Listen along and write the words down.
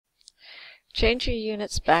Change your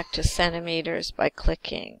units back to centimeters by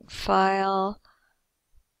clicking File,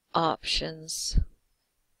 Options,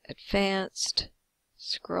 Advanced,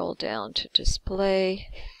 scroll down to Display,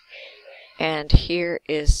 and here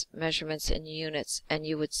is Measurements in Units, and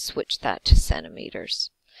you would switch that to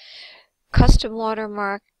centimeters. Custom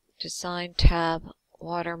Watermark, Design tab,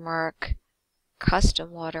 Watermark,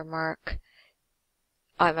 Custom Watermark.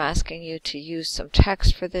 I'm asking you to use some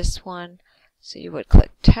text for this one, so you would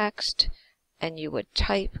click Text, and you would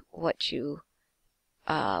type what you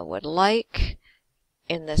would like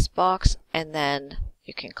in this box, and then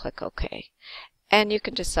you can click OK. And you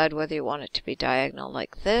can decide whether you want it to be diagonal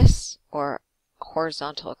like this or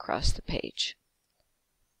horizontal across the page.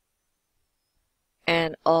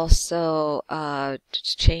 And also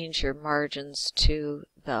change your margins to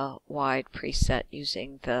the wide preset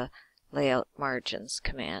using the Layout Margins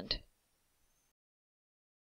command.